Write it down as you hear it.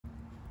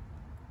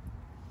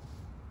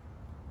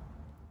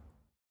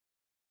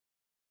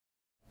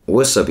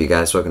What's up you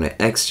guys, welcome to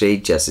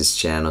XJ6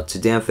 channel.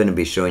 Today I'm going to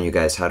be showing you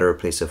guys how to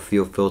replace a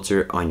fuel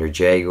filter on your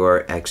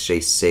Jaguar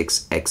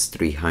XJ6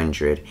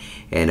 X300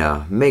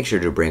 and make sure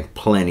to bring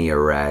plenty of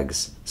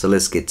rags. So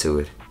let's get to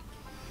it.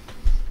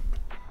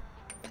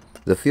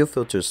 The fuel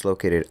filter is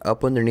located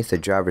up underneath the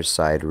driver's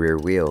side rear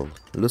wheel.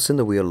 Loosen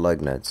the wheel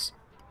lug nuts.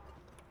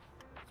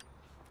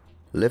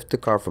 Lift the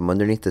car from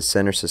underneath the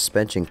center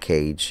suspension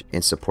cage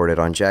and support it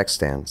on jack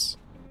stands.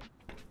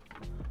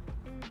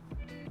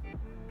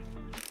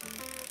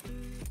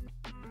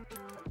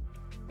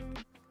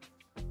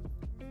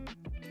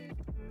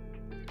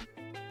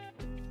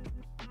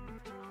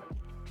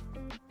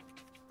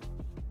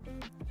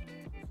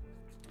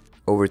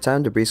 Over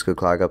time, debris could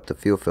clog up the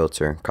fuel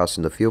filter,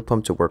 causing the fuel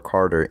pump to work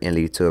harder and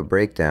lead to a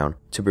breakdown.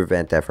 To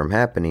prevent that from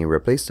happening,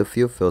 replace the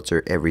fuel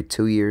filter every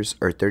 2 years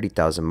or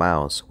 30,000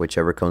 miles,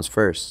 whichever comes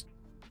first.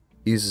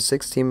 Use a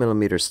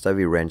 16mm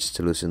stubby wrench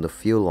to loosen the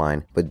fuel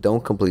line, but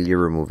don't completely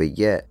remove it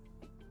yet.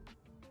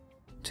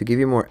 To give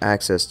you more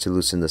access to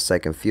loosen the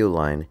second fuel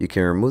line, you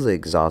can remove the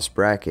exhaust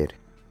bracket.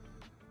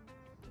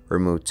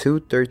 Remove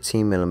two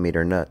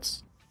 13mm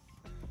nuts.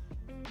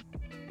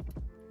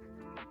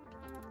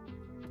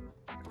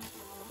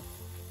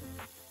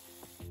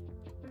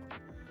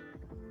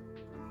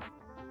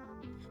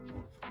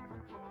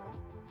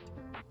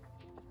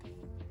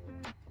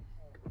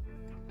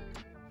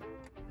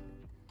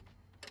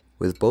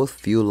 With both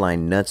fuel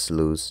line nuts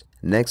loose,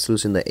 next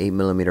loosen the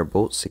 8mm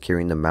bolt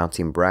securing the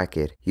mounting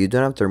bracket. You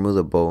don't have to remove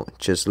the bolt,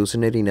 just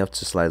loosen it enough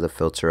to slide the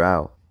filter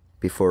out.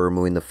 Before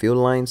removing the fuel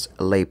lines,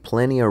 lay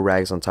plenty of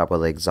rags on top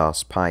of the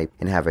exhaust pipe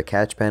and have a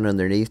catch pan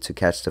underneath to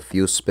catch the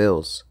fuel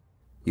spills.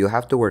 You'll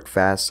have to work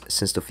fast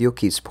since the fuel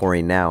keeps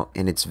pouring out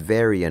and it's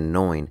very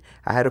annoying.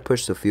 I had to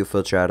push the fuel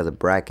filter out of the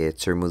bracket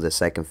to remove the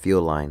second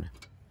fuel line.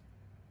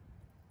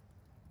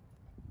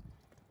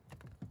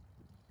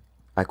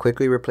 I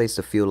quickly replaced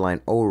the fuel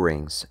line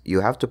O-rings.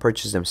 You have to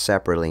purchase them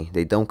separately,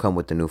 they don't come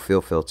with the new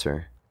fuel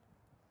filter.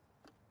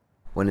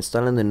 When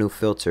installing the new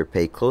filter,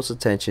 pay close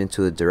attention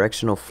to the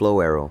directional flow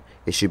arrow,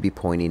 it should be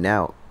pointing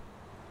out.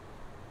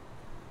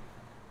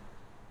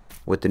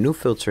 With the new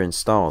filter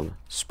installed,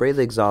 spray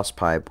the exhaust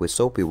pipe with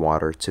soapy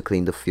water to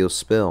clean the fuel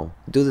spill.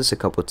 Do this a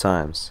couple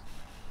times.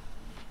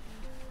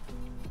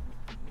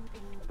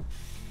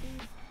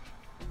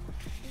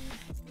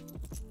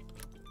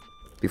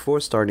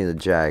 Before starting the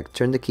Jag,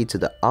 turn the key to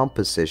the on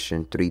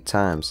position 3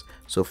 times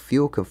so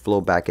fuel can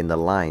flow back in the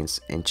lines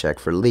and check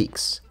for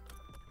leaks.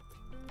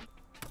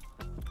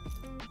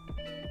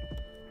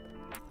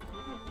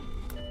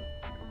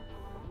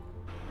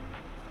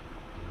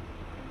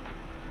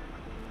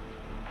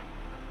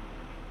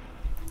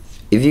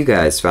 If you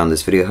guys found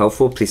this video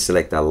helpful, please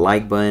select that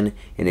like button,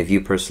 and if you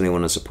personally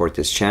want to support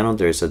this channel,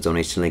 there is a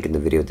donation link in the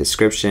video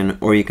description,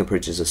 or you can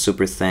purchase a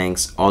super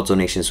thanks. All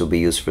donations will be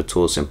used for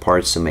tools and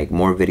parts to make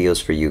more videos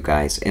for you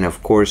guys, and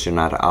of course you're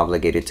not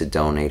obligated to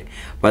donate.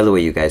 By the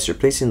way you guys,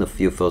 replacing the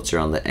fuel filter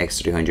on the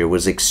X300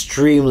 was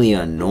extremely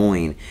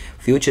annoying.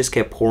 Fuel just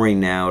kept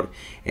pouring out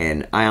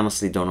and I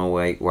honestly don't know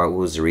what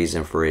was the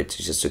reason for it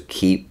to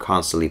keep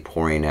constantly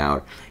pouring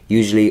out.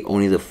 Usually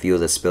only the fuel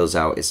that spills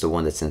out is the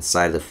one that's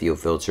inside the fuel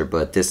filter,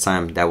 but this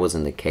time that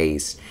wasn't the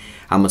case.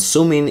 I'm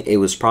assuming it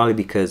was probably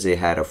because it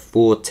had a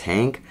full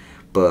tank,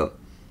 but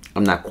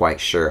I'm not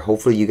quite sure.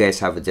 Hopefully you guys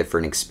have a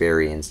different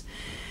experience.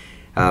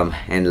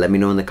 And let me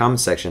know in the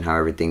comment section how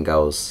everything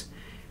goes.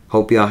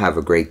 Hope y'all have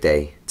a great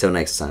day. Till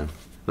next time.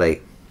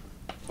 Like.